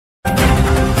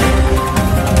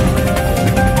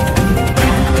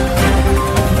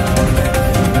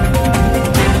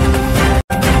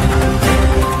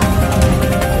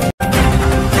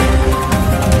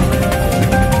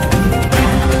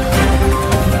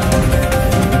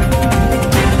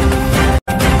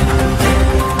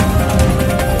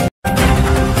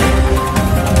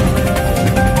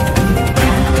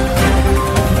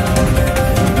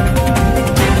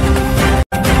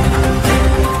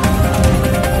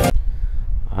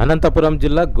అనంతపురం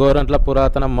జిల్లా గోరంట్ల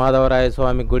పురాతన మాధవరాయ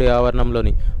స్వామి గుడి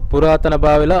ఆవరణంలోని పురాతన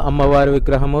బావిలో అమ్మవారి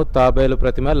విగ్రహము తాబేలు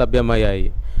ప్రతిమ లభ్యమయ్యాయి.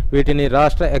 వీటిని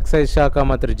రాష్ట్ర ఎక్సైజ్ శాఖ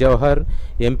మంత్రి జవహర్,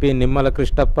 ఎంపీ నిమ్మల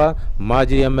కృష్ణప్ప,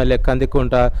 మాజీ ఎమ్మెల్యే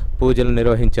కందికుంట పూజలు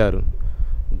నిర్వహించారు.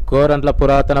 గోరంట్ల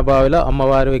పురాతన బావిలో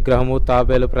అమ్మవారి విగ్రహము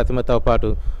తాబేలు ప్రతిమతో పాటు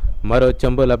మరో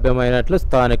చెంబు లభ్యమైనట్లు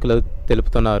స్థానికులు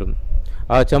తెలుపుతున్నారు.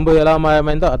 ఆ చెంబు ఎలా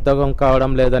మాయమైందో అర్థం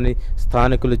కావడం లేదని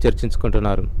స్థానికులు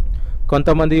చర్చించుకుంటున్నారు.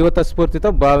 కొంతమంది యువత స్ఫూర్తితో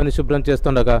బావిని శుభ్రం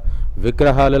చేస్తుండగా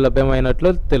విగ్రహాలు లభ్యమైనట్లు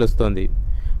తెలుస్తోంది.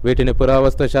 వీటిని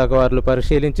పురావస్తు శాఖ వారు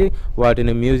పరిశీలించి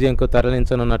వాటిని మ్యూజియంకు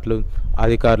తరలించనున్నట్లు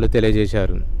అధికారులు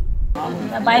తెలియజేశారు.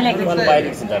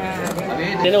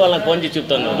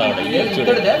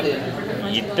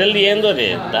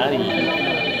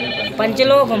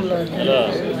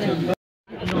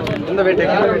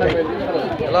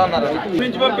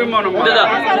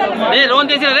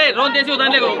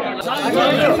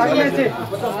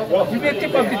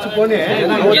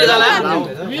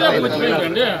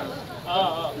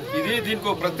 ఇది దీనికి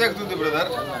ఒక ప్రత్యేకత ఉంది బ్రదర్.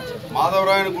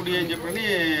 మాధవరాయన గుడి అని చెప్పని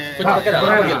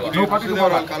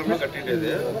కాలంలో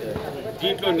కట్టిండేది.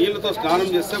 దీంట్లో నీళ్ళతో స్నానం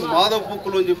చేస్తే మాధవ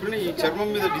పుక్కులు అని చెప్పి ఈ చర్మం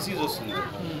మీద డిసీజ్ వస్తుంది.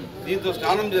 దీంతో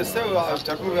స్నానం చేస్తే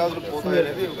చర్మ వ్యాధులు పోతాయి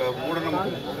అనేది ఒక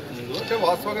మూఢనమ్మకం. అంటే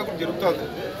వాస్తవంగా కూడా జరుగుతుంది.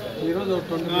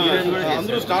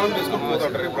 అందరూ స్నానం చేసుకొని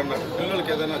పోతుంటారు. ఎప్పుడన్నా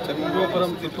పిల్లలకి ఏదైనా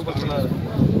చర్మం తిప్పుకుంటున్నారు.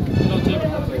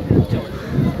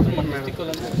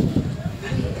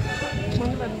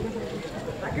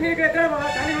 గత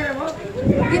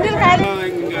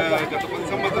 10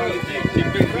 సంవత్సరాల నుంచి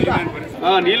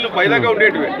నీళ్లు పైదాకా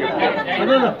ఉండేటివి.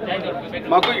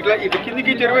 మాకు ఇట్లా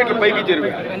కిందికి చెరువు, ఇట్లా పైకి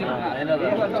చెరువు.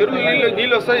 చెరువు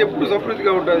నీళ్ళు వస్తాయి, ఎప్పుడు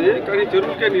సమృద్ధిగా ఉంటుంది. కానీ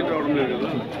చెరువుకే నీళ్ళు రావడం లేదు కదా.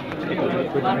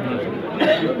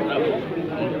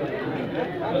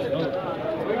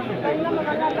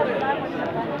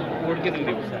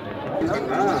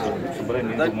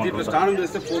 స్నానం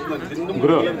చేస్తే పోతుంది.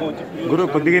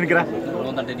 కొద్దిగా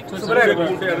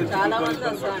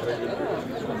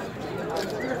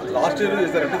లాస్ట్ ఇయర్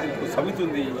చేస్తారంటే సమితి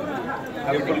ఉంది,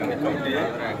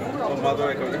 మాధవ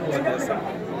చేస్తాం.